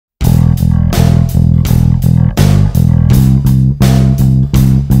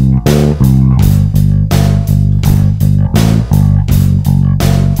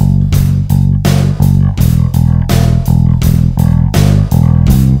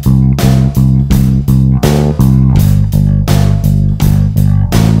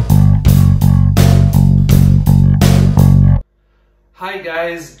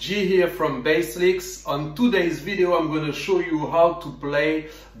here from BassLicks. On today's video I'm going to show you how to play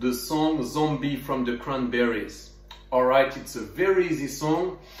the song Zombie from the Cranberries. Alright, it's a very easy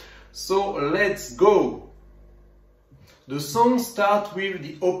song, so let's go! The song starts with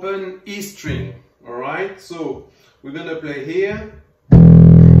the open E string. Alright, so we're going to play here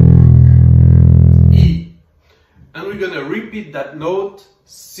E, and we're going to repeat that note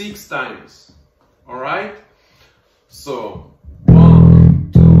 6 times. Alright, so 1,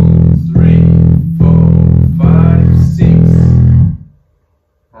 2, 3, 4, 5, 6.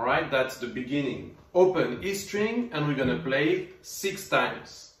 Alright, that's the beginning. Open E string, and we're gonna play it 6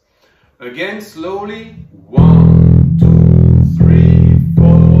 times. Again, slowly. 1, 2, 3,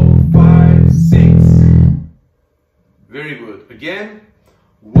 4, 5, 6. Very good. Again.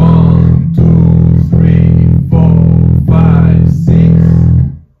 1, 2, 3, 4, 5, 6.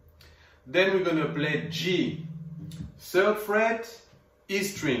 Then we're gonna play G. 3rd fret, E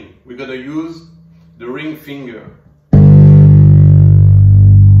string. We're gonna use the ring finger.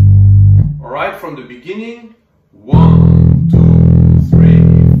 Alright, from the beginning, 1, 2, 3,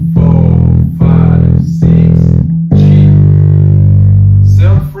 4, 5, 6, G.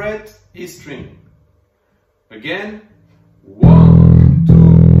 3rd fret, E string. Again, 1, 2,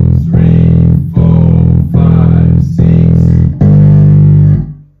 3, 4, 5, 6.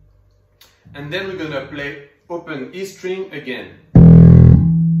 And then we're gonna play open E string again.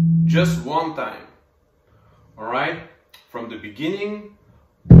 Just 1 time. Alright, from the beginning.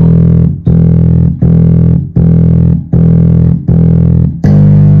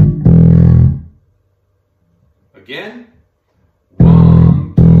 Again.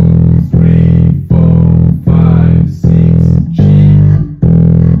 1, 2, 3, 4, 5, 6, G,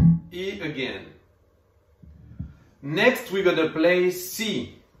 E again. Next we're gonna play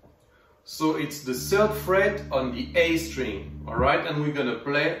C. So it's the 3rd fret on the A string. Alright, and we're gonna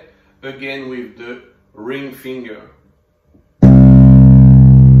play again with the ring finger.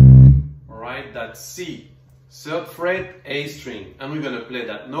 Alright, that's C. 3rd fret, A string. And we're gonna play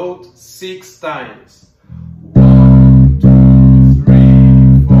that note 6 times. 1, 2,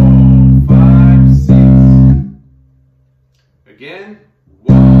 3, 4, 5, 6. Again.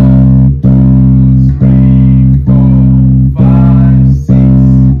 1, 2, 3, 4, 5, 6.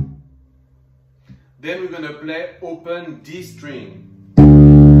 Then we're gonna play open D string.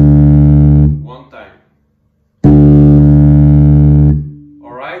 1 time.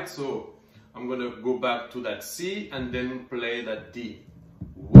 Alright, so I'm gonna go back to that C and then play that D.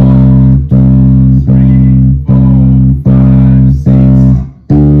 1, 2, 3, 4, 5, 6.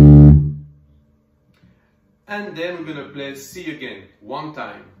 And then we're gonna play C again, 1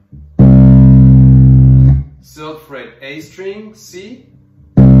 time. 3rd fret, A string, C.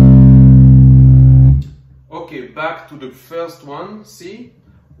 Okay, back to the first one, C.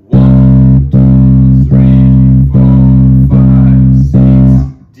 1, 2, 3, 4, 5, 6,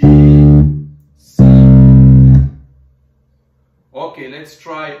 D, C. Okay, let's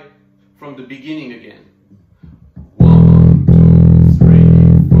try from the beginning again. 1, 2, 3,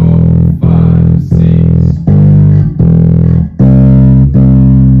 4, 5, 6.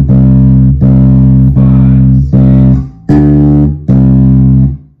 5, 6.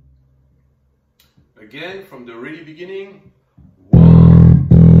 Again, from the really beginning. 1,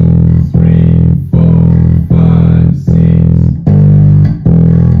 2, 3, 4, 5, 6.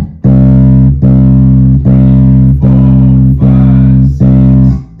 3, 4, 5, 6.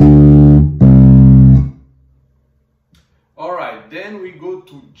 Alright, then we go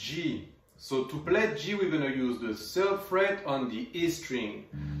to G. So to play G, we're gonna use the 3rd fret on the E string.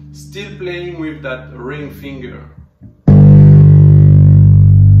 Still playing with that ring finger.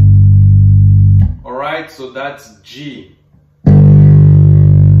 Alright, so that's G.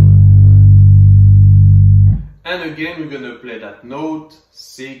 And again, we're gonna play that note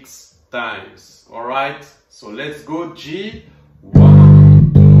 6 times. Alright, so let's go G.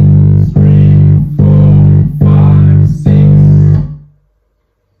 1, 2, 3, 4, 5, 6.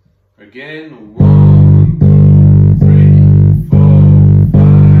 Again, 1, 2, 3, 4,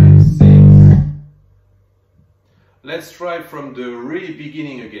 5, 6. Let's try from the really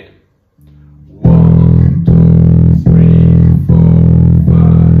beginning again. 1, 2, 3, 4,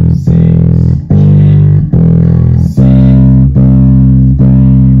 5, 6, G, C,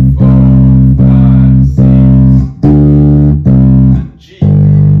 4, 5, 6, and G.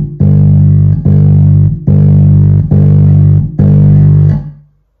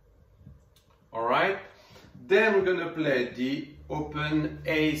 Alright, then we're gonna play the open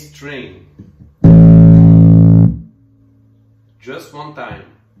A string. Just 1 time.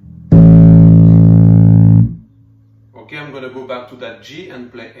 Okay, I'm gonna go back to that G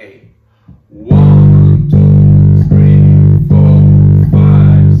and play A. 1, 2, 3, 4,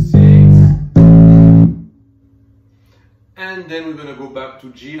 5, 6. And then we're gonna go back to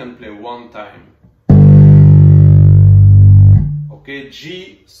G and play one time. Okay,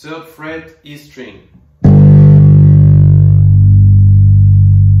 G, 3rd fret, E string.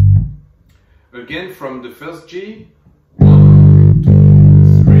 Again from the first G. 1,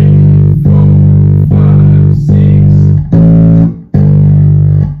 2, 3, 4, 5, 6.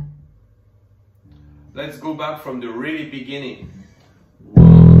 Let's go back from the really beginning.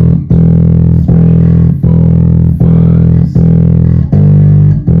 1, 2, 3, 4, 5, 6.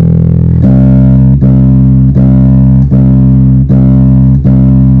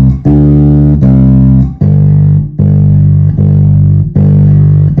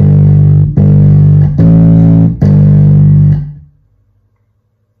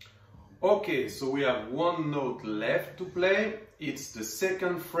 Okay, so we have one note left to play. It's the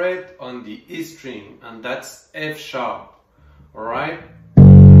 2nd fret on the E string, and that's F sharp. Alright?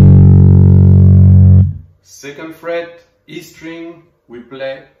 2nd fret, E string, we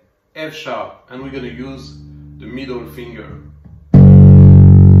play F sharp, and we're gonna use the middle finger.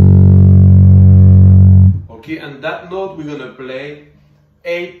 Okay, and that note we're gonna play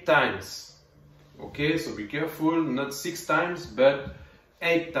 8 times. Okay, so be careful, not 6 times, but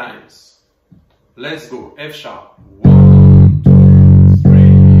 8 times. Let's go, F sharp. 1, 2,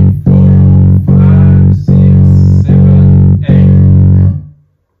 3, 4, 5, 6, 7,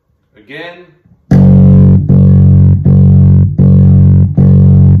 8. Again.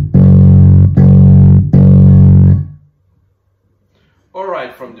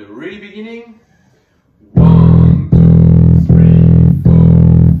 Alright, from the really beginning. 1, 2, 3,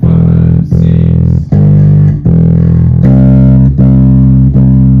 4, 5, 6.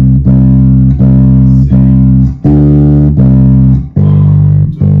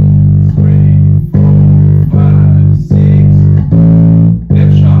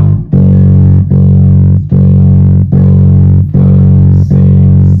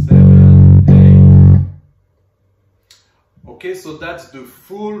 Okay, so that's the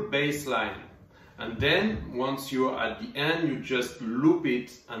full bass line. And then, once you're at the end, you just loop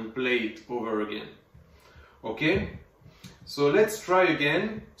it and play it over again. Okay? So let's try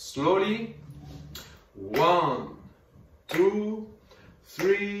again, slowly. 1, 2,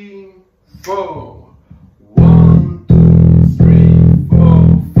 3, 4. 1, 2, 3,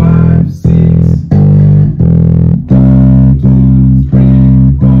 4, 5, 6. 1, 2,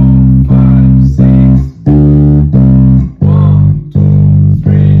 3, 4, 5, 6. 1, 2,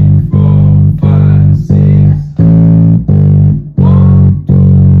 3, 4, 5, 6. 1,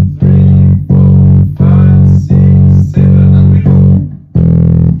 2, 3, 4, 5, 6, 7, and we loop.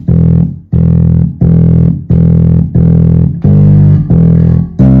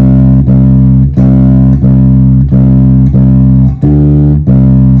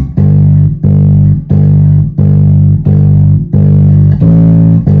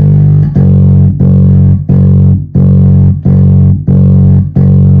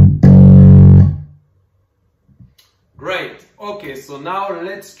 Great. Okay, so now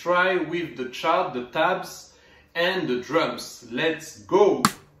let's try with the chart, the tabs, and the drums. Let's go.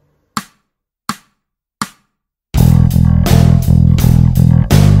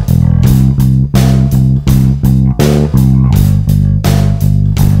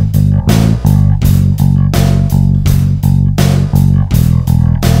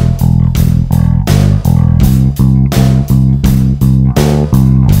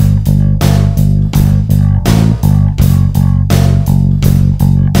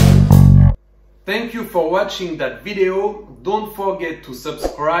 Thank you for watching that video. Don't forget to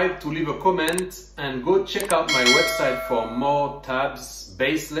subscribe, to leave a comment, and go check out my website for more tabs,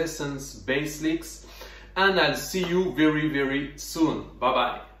 bass lessons, BassLicks, and I'll see you very, very soon. Bye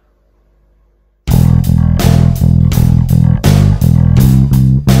bye.